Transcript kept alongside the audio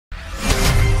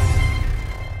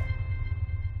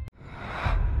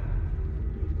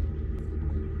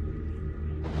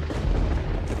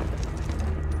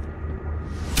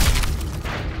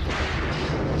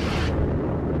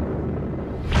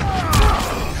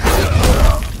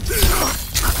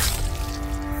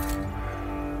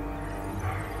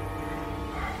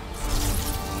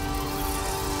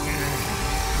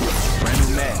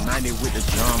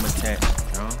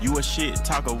You a shit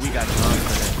talker, we got done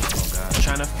for that. Oh God.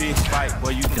 Tryna fix fight, boy,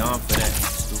 you done for that.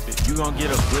 Stupid. You gon' get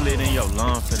a bullet in your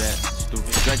lung for that.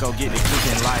 Stupid. Draco get the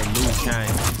cooking like loose change.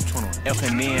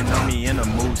 F&N on me in the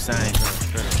mood same.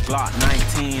 Glock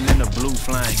 19 in the blue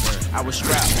flame. I was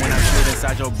strapped when I slid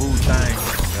inside your boo thing.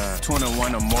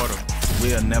 21 immortal,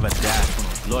 we'll never die.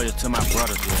 Loyal to my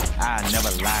brothers, I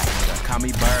never lie. Call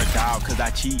me bird dog, cause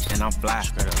I cheat and I'm fly.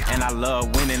 And I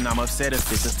love winning, I'm upset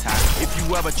if it's a tie. If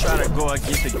you ever try to go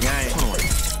against the game,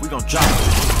 we gon' drop it.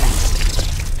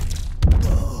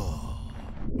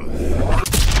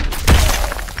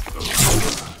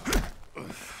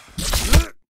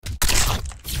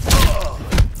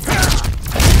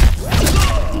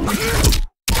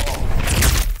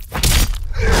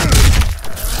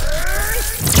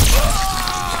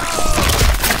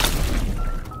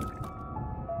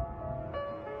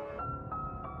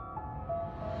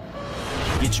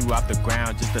 Get you off the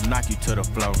ground just to knock you to the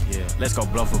floor. Yeah. Let's go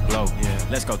blow for blow. Yeah.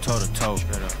 Let's go toe to toe.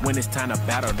 When it's time to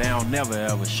battle, they don't never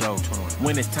ever show.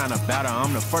 When it's time to battle,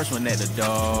 I'm the first one at the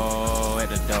door.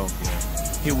 Yeah.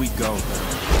 Here we go.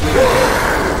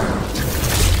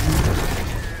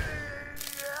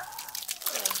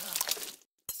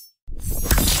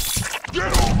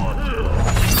 Get over here.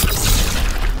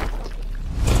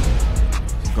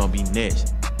 It's gonna be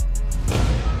next.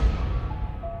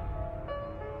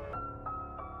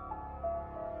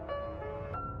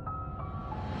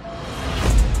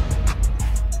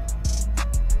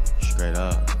 Straight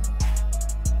up.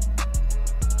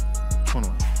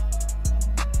 21.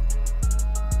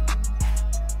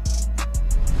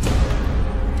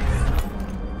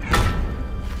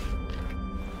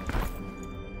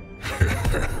 Ha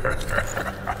ha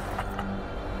ha ha.